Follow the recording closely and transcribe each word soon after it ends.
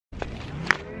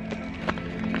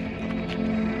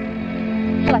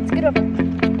Hold on, scoot over.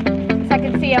 So I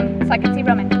can see him, so I can see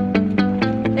Roman.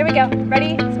 There we go.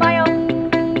 Ready? Smile.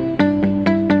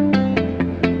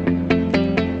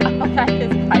 Oh, that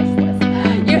is priceless.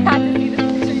 You have to see this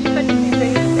picture. You couldn't see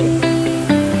Zane's face.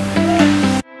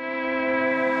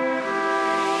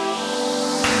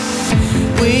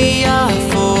 We are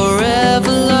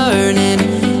forever learning,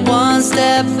 one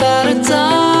step at a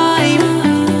time.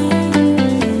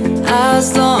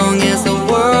 As long as the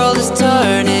world is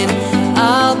turning,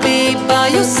 I'll be by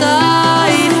your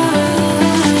side.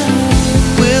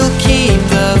 We'll keep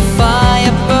the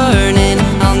fire burning,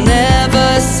 I'll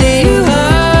never see you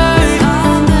hurt.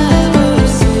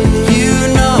 You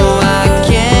know I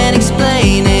can't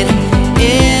explain it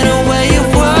in a way of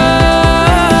words.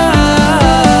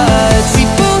 We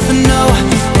both know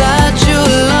that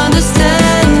you'll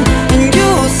understand, and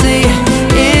you'll see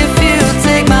if you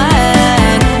take my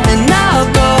hand, and I'll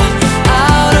go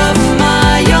out of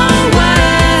my own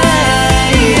way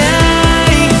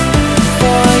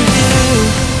for you.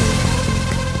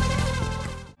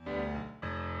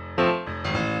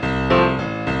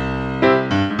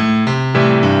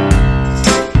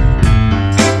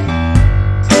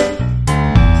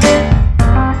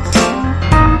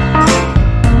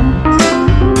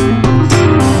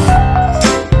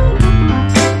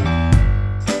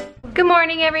 Good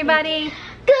morning, everybody.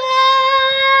 Good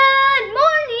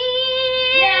morning!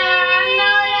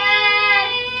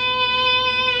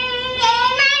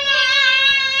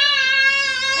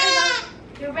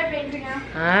 You're Red Ranger now.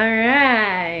 All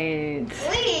right.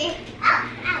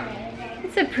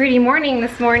 It's a pretty morning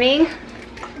this morning.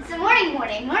 It's a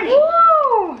morning.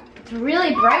 Woo! It's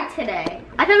really bright today.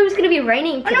 I thought it was gonna be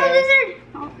raining today. Oh, no, lizard!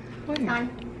 Oh, it's gone.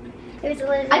 It was a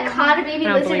lizard. I caught a baby I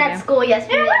don't lizard believe at you. school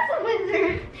yesterday. It was a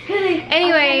lizard.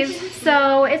 Anyways,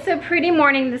 so it's a pretty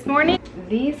morning this morning.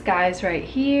 These guys right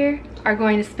here are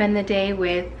going to spend the day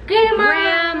with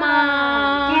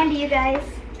Grandma. And you guys.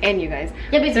 And you guys.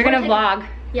 Yeah, because They're gonna we're vlog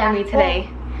for me today.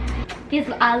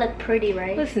 Because I look pretty,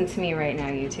 right? Listen to me right now,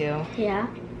 you two. Yeah.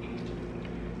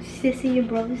 Sissy and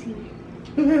Brosy.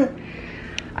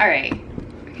 All right,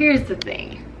 here's the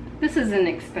thing. This is an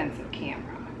expensive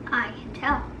camera. I can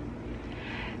tell.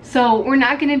 So we're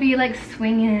not gonna be like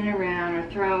swinging it around or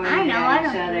throwing I it know, I at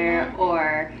each don't other do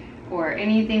or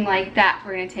anything like that.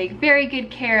 We're gonna take very good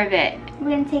care of it.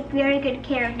 We're gonna take very good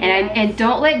care of you. And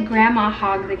don't let Grandma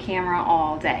hog the camera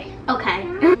all day. Okay.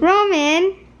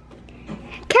 Roman,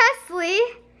 Kesley,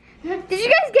 did you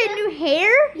guys get new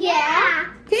hair? Yeah.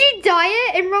 Did you dye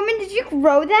it? And Roman, did you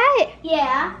grow that?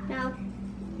 Yeah. No.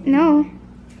 No.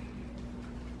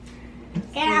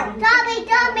 Get out. Stop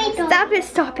it,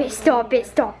 stop it, stop it, stop it.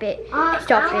 Stop it.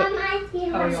 Stop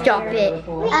it.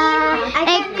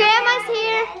 And Grandma's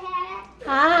here.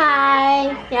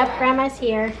 Hi. Yep, Grandma's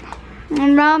here.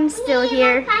 And Mom's still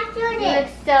here. You look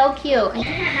so cute.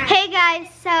 Hey guys,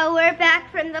 so we're back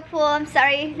from the pool. I'm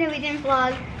sorry that we didn't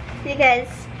vlog because,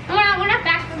 We're not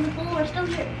back from the pool. We're still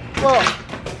here. well,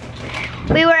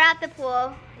 we were at the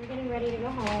pool. We're getting ready to go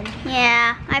home.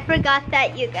 Yeah, I forgot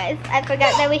that, you guys. I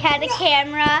forgot that we had a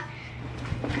camera.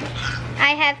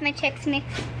 I have my Chex Mix.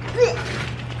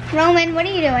 Roman, what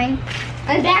are you doing?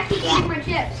 I'm back to eating my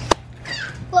chips.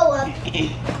 Blow up.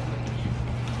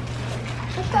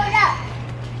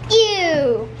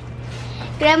 Ew.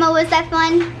 Grandma, was that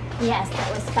fun? Yes,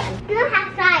 that was fun. No,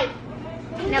 outside.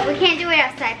 No, we can't do it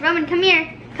outside. Roman, come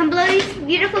here. Come blow these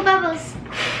beautiful bubbles.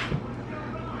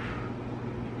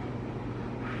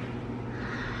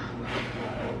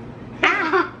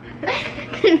 Ow.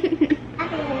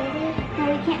 No,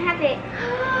 we can't have it.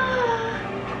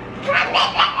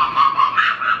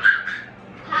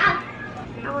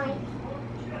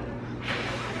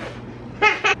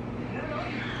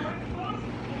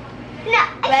 No,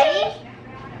 ready?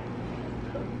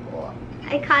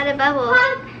 I caught a bubble.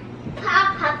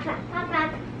 Pop, pop, pop, pop,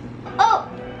 pop. Oh!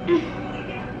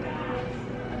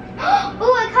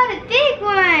 Oh, I caught a big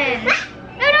one!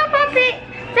 No, don't pop it!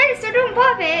 Dinosaur, don't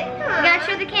pop it! You gotta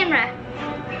show the camera.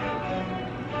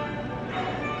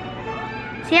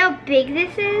 See how big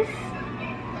this is?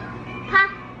 Pop.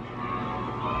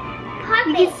 Pop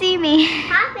You it. can see me.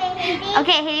 Pop it, baby.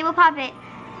 Okay, Haley will pop it.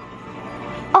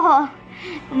 Oh,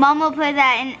 Mom will put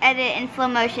that in edit in slow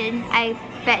motion. I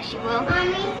bet she will.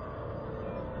 Mommy.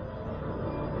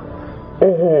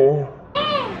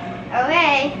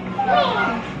 Okay.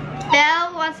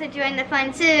 Belle wants to join the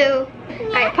fun too.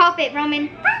 Alright, pop it, Roman.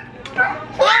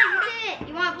 Oh, you did it.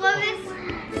 You want to blow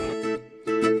this?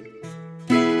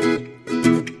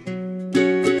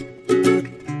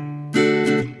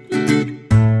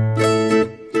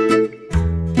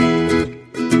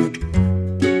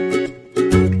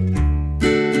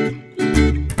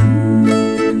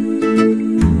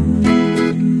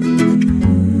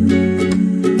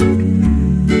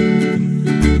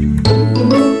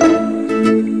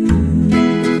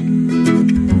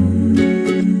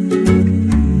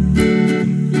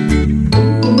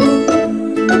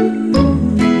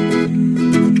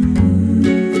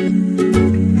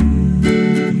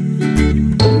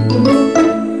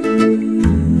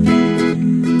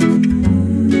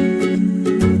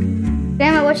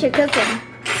 what you're cooking.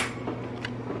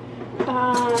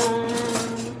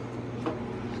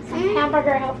 Some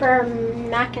hamburger helper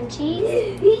mac and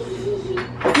cheese.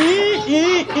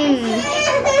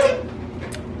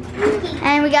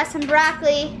 And we got some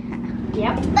broccoli.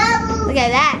 Yep. Bubbles. Look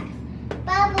at that.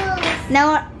 Bubbles.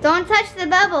 No, don't touch the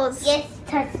bubbles. Yes,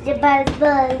 touch the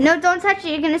bubbles. No, don't touch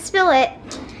it. You're gonna spill it.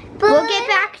 We'll get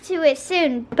back to it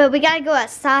soon, but we gotta go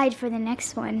outside for the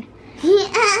next one.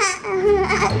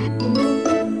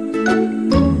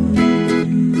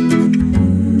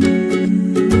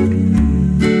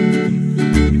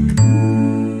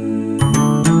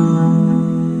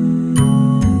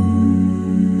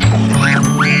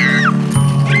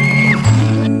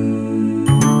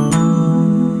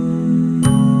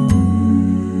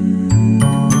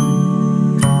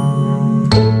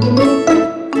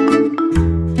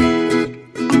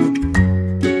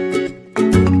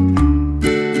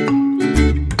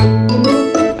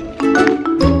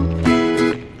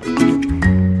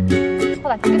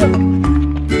 So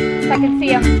I can see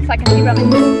him, so I can see Roman.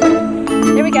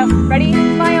 There we go. Ready?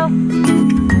 Smile.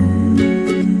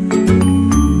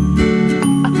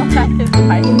 Oh, that is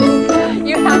nice.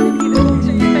 You have to see this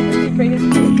picture. You have to see Brayden's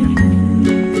face.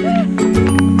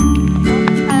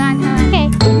 Hold on. Okay.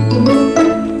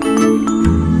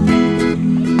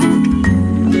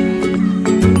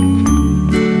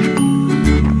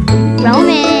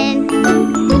 Roman.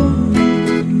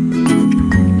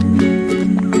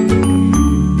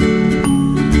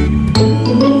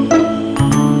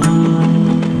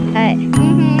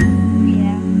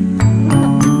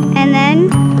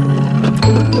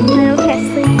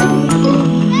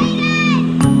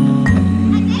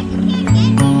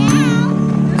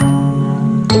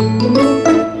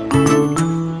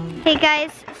 Hey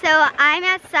guys, so I'm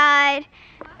outside.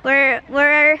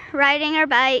 We're riding our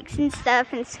bikes and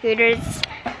stuff and scooters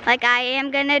like I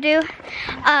am gonna do.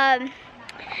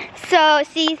 So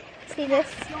see this?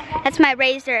 That's my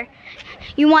razor.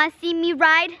 You wanna see me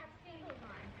ride?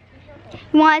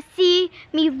 You wanna see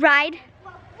me ride?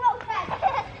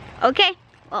 Okay,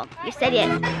 well, you said it.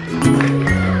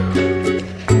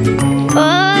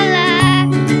 Hola!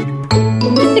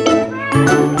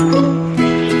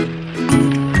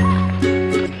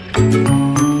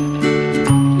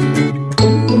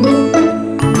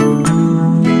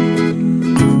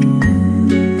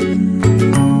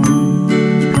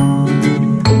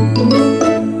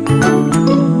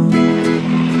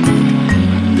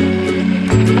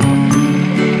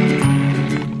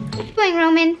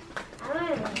 Roman?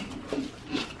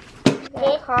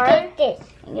 This.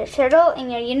 And your turtle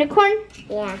and your unicorn?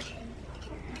 Yeah.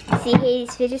 See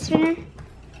Hades fidget spinner?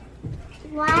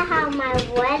 Why have my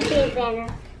red spinner?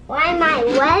 Why my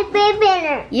red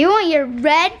spinner? You want your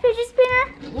red fidget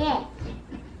spinner? Yeah.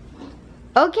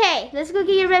 Okay, let's go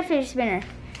get your red fidget spinner.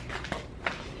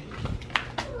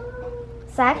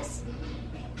 Sax?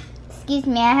 Excuse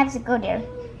me, I have to go there.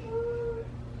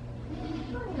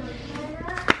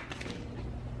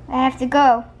 I have to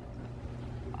go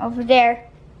over there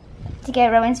to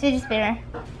get Rowan's fidget spinner.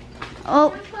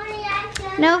 Oh,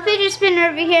 no fidget spinner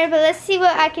over here, but let's see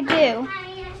what I can do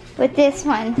with this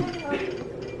one.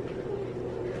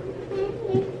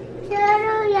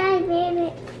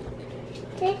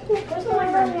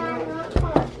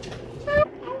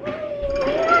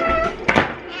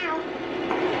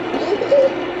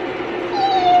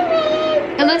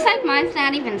 It looks like mine's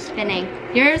not even spinning.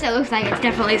 Yours, it looks like it's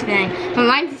definitely spinning, but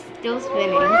mine's still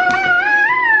spinning.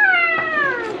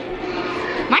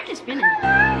 Mine's just spinning.